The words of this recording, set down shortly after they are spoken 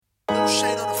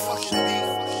Xane on the fucking beat.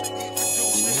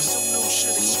 Produced nigga some new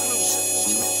shit exclusive.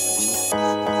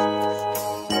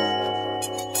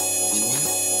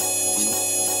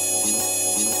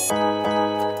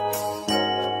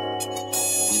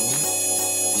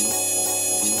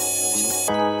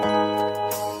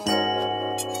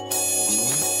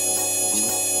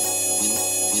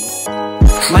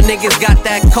 My niggas got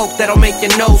that coke that'll make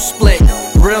your nose split.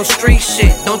 Real street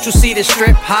shit, don't you see the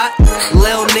strip hot?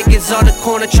 Lil niggas on the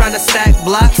corner tryna stack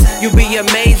blocks. You be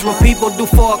amazed what people do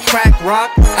for a crack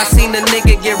rock. I seen a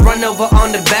nigga get run over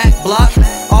on the back block.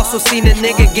 Also seen a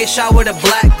nigga get shot with a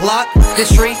black Glock.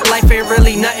 This street life ain't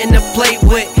really nothing to play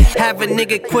with. Have a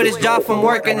nigga quit his job from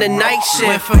working the night shift.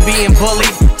 Went from being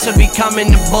bullied to becoming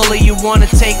the bully. You wanna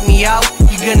take me out?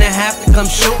 You gonna have to come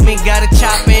shoot me. Got a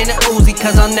chopper and a Uzi,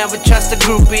 cause I'll never trust a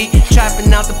groupie.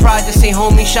 Trapping out the project, see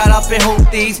homie shot up in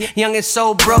Houthis. Young and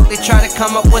so broke, they try to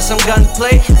come up with some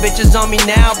gunplay. Bitches on me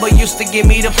now, but used to give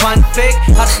me the pun fig.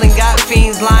 Hustling got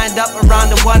fiends lined up around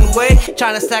the one way.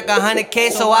 Tryna stack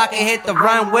 100K so I can hit the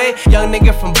runway. Young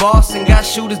nigga from Boston, got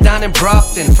shooters down in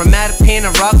Brockton. From Mattapan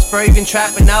to Roxbury, even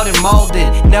trapping out in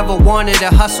Malden. Never wanted to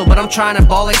hustle, but I'm tryna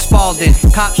ball like Spalding.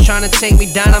 Cops tryna take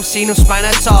me down, I'm seeing them spine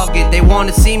at Target. They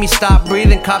wanna see me stop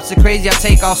breathing, cops are crazy, I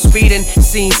take off speeding.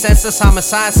 Seeing senseless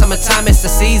homicide, summertime it's the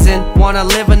season. Wanna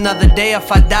live another day,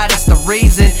 if I die that's the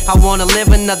reason. I wanna live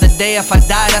another day, if I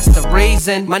die that's the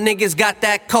reason. My niggas got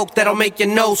that coke that'll make your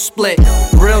nose split.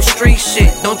 Real street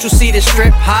shit, don't you see the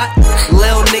strip hot?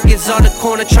 Lil niggas on the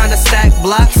corner tryna stack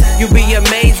blocks. You be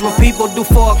amazed what people do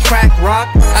for a crack rock.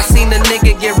 I seen a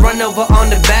nigga get run over on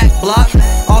the back block.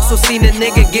 Also seen a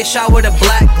nigga get shot with a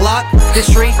black Glock. This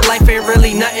street life ain't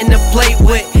really nothing to play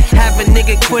with. Have a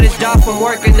nigga quit his job from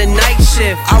working the night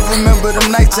shift. I remember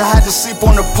them nights I had to sleep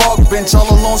on the park bench all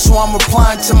alone, so I'm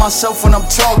replying to myself when I'm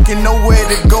talking. Nowhere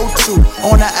to go to,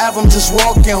 on the album just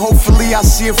walking. Hopefully I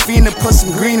see a fiend and put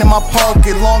some green in my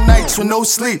pocket. Long nights with no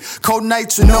sleep, cold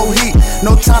nights with no heat.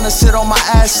 No time to sit on my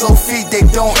ass, so feet they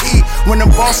don't eat. When the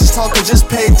boss is talking, just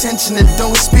pay attention and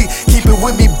don't speak. Keep it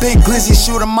with me, big glizzy,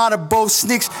 shoot them out of both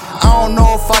sneaks. I don't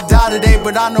know if I die today,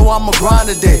 but I know I'ma grind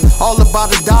today. All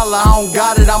about $1, I don't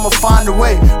got it, I'ma find a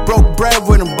way. Broke bread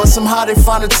with them, but somehow they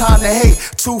find the time to hate.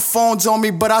 2 phones on me,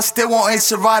 but I still won't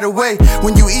answer right away.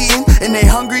 When you eating and they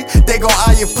hungry, they gon'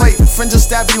 eye your plate. Friends will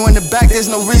stab you in the back, there's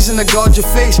no reason to guard your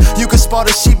face. You can spot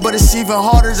a sheep, but it's even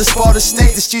harder to spot a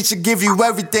snake. The streets will give you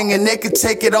everything and they can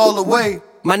take it all away.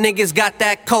 My niggas got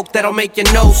that coke that'll make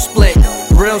your nose split.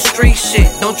 Real street shit,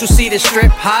 don't you see the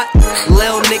strip hot?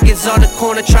 Lil niggas on the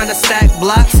corner tryna stack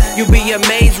blocks. You be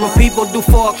amazed what people do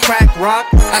for a crack rock.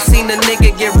 I seen a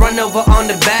nigga get run over on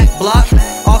the back block.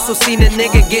 Also seen a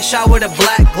nigga get shot with a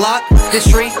black Glock. This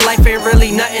street life ain't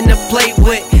really nothing to play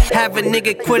with. Have a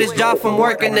nigga quit his job from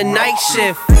working the night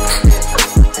shift.